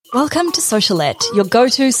Welcome to Socialette, your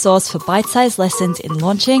go-to source for bite-sized lessons in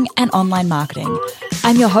launching and online marketing.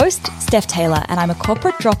 I'm your host, Steph Taylor, and I'm a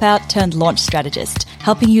corporate dropout turned launch strategist,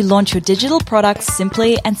 helping you launch your digital products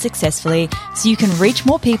simply and successfully so you can reach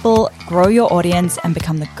more people, grow your audience, and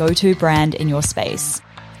become the go-to brand in your space.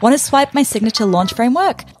 Want to swipe my signature launch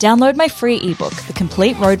framework? Download my free ebook, The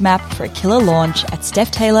Complete Roadmap for a Killer Launch at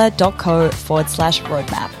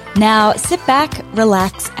stephtaylor.co/roadmap. Now, sit back,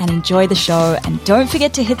 relax, and enjoy the show. And don't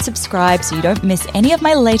forget to hit subscribe so you don't miss any of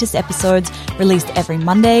my latest episodes released every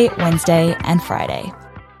Monday, Wednesday, and Friday.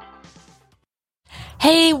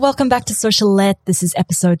 Hey, welcome back to Socialette. This is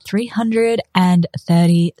episode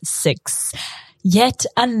 336. Yet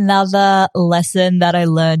another lesson that I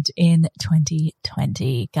learned in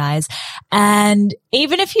 2020, guys. And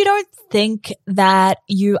even if you don't think that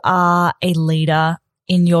you are a leader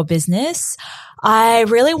in your business, I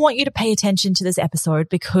really want you to pay attention to this episode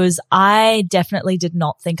because I definitely did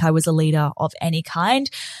not think I was a leader of any kind.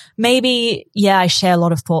 Maybe, I share a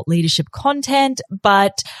lot of thought leadership content,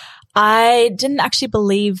 but I didn't actually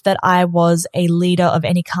believe that I was a leader of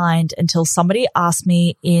any kind until somebody asked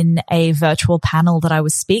me in a virtual panel that I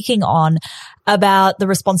was speaking on about the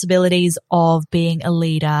responsibilities of being a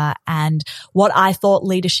leader and what I thought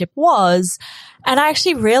leadership was. And I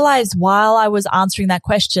actually realized while I was answering that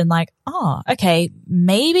question,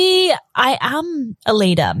 maybe I am a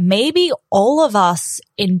leader. Maybe all of us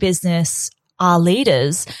in business are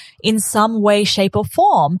leaders in some way, shape, or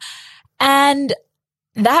form. And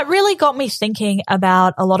that really got me thinking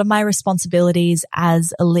about a lot of my responsibilities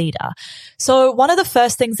as a leader. So one of the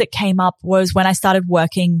first things that came up was when I started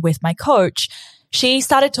working with my coach. She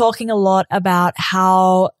started talking a lot about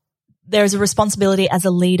how there's a responsibility as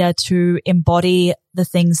a leader to embody the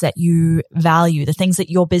things that you value, the things that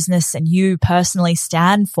your business and you personally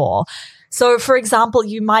stand for. So, for example,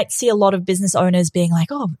 you might see a lot of business owners being like,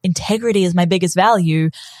 integrity is my biggest value.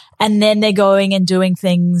 And then they're going and doing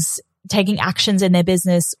things, taking actions in their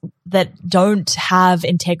business that don't have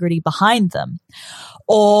integrity behind them.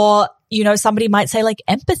 Or, somebody might say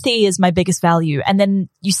empathy is my biggest value. And then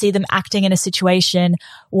you see them acting in a situation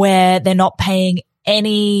where they're not paying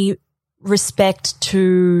any respect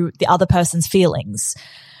to the other person's feelings.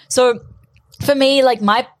 So for me,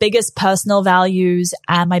 my biggest personal values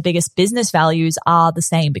and my biggest business values are the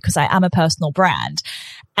same because I am a personal brand.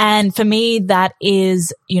 And for me, that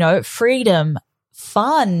is, freedom,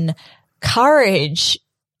 fun, courage,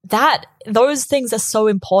 those things are so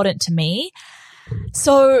important to me.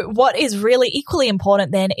 So what is really equally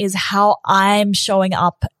important then is how I'm showing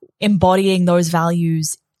up, embodying those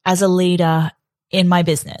values as a leader in my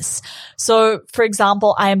business. So for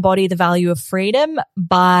example, I embody the value of freedom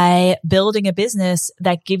by building a business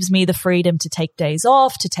that gives me the freedom to take days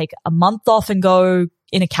off, to take a month off and go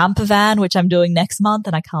in a camper van, which I'm doing next month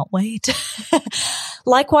and I can't wait.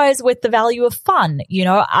 Likewise with the value of fun,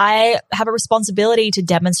 I have a responsibility to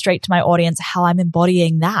demonstrate to my audience how I'm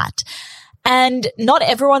embodying that. And not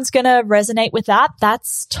everyone's going to resonate with that.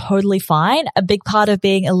 That's totally fine. A big part of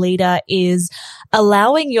being a leader is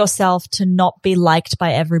allowing yourself to not be liked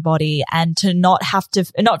by everybody and to not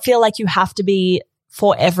feel like you have to be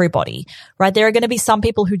for everybody, right? There are going to be some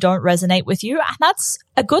people who don't resonate with you, and that's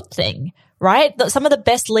a good thing, right? Some of the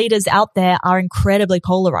best leaders out there are incredibly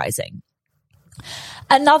polarizing.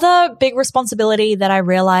 Another big responsibility that I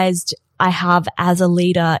realized I have as a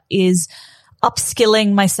leader is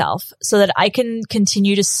upskilling myself so that I can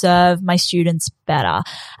continue to serve my students better.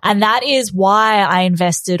 And that is why I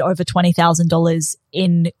invested over $20,000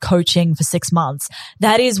 in coaching for 6 months.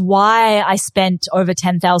 That is why I spent over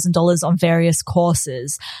 $10,000 on various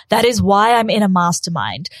courses. That is why I'm in a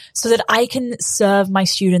mastermind so that I can serve my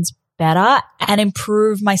students better and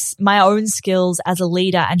improve my own skills as a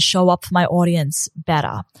leader and show up for my audience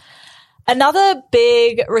better. Another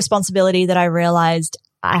big responsibility that I realized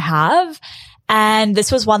I have, and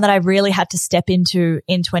this was one that I really had to step into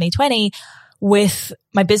in 2020 with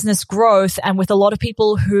my business growth and with a lot of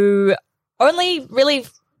people who only really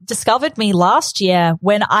discovered me last year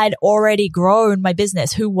when I'd already grown my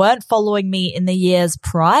business, who weren't following me in the years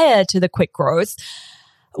prior to the quick growth.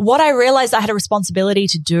 What I realized I had a responsibility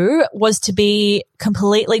to do was to be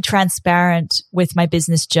completely transparent with my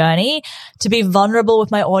business journey, to be vulnerable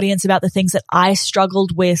with my audience about the things that I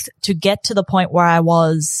struggled with to get to the point where I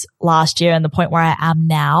was last year and the point where I am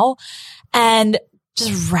now, and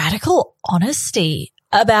just radical honesty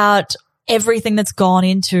about everything that's gone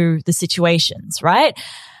into the situations, right?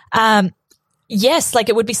 Yes,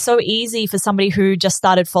 it would be so easy for somebody who just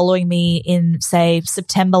started following me in, say,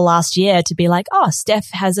 September last year to be like, Steph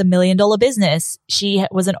has $1 million business. She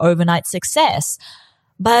was an overnight success.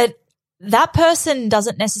 But that person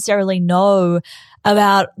doesn't necessarily know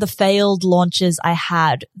about the failed launches I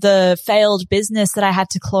had, the failed business that I had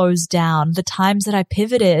to close down, the times that I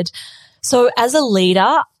pivoted. So as a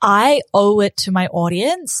leader, I owe it to my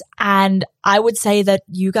audience, and I would say that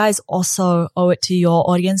you guys also owe it to your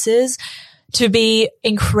audiences to be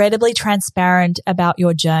incredibly transparent about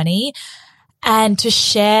your journey and to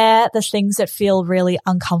share the things that feel really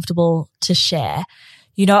uncomfortable to share.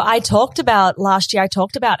 You know, last year I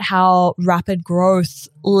talked about how rapid growth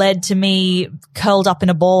led to me curled up in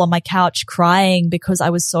a ball on my couch crying because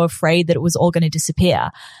I was so afraid that it was all going to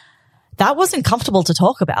disappear. That wasn't comfortable to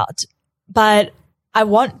talk about, but I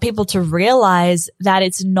want people to realize that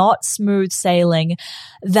it's not smooth sailing,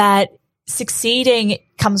 that succeeding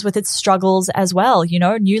comes with its struggles as well, you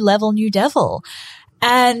know, new level, new devil.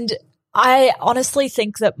 And I honestly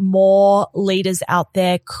think that more leaders out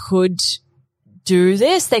there could do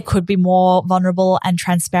this. They could be more vulnerable and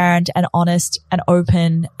transparent and honest and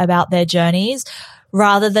open about their journeys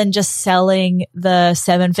rather than just selling the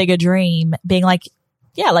 7-figure dream, being like,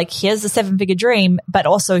 yeah, like here's the 7-figure dream, but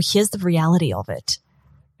also here's the reality of it.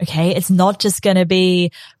 Okay. It's not just going to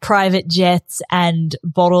be private jets and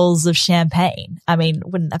bottles of champagne. I mean,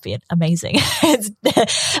 wouldn't that be amazing?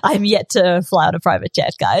 I'm yet to fly on a private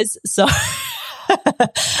jet, guys. So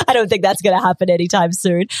I don't think that's going to happen anytime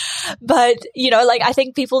soon. But, you know, like I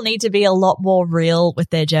think people need to be a lot more real with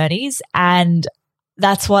their journeys. And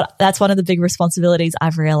that's one of the big responsibilities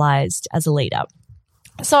I've realized as a leader.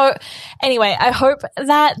 So anyway, I hope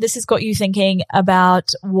that this has got you thinking about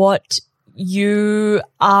what you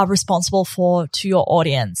are responsible for to your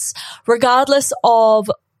audience, regardless of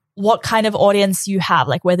what kind of audience you have,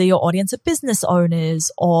 like whether your audience are business owners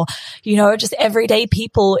or, you know, just everyday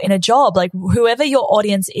people in a job, like whoever your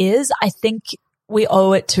audience is, I think we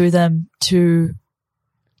owe it to them to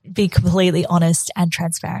be completely honest and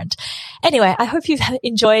transparent. Anyway, I hope you've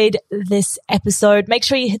enjoyed this episode. Make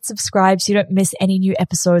sure you hit subscribe so you don't miss any new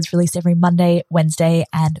episodes released every Monday, Wednesday,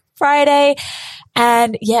 and Friday.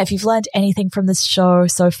 And yeah, if you've learned anything from this show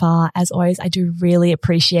so far, as always, I do really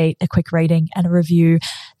appreciate a quick rating and a review.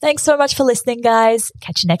 Thanks so much for listening, guys.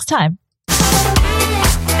 Catch you next time.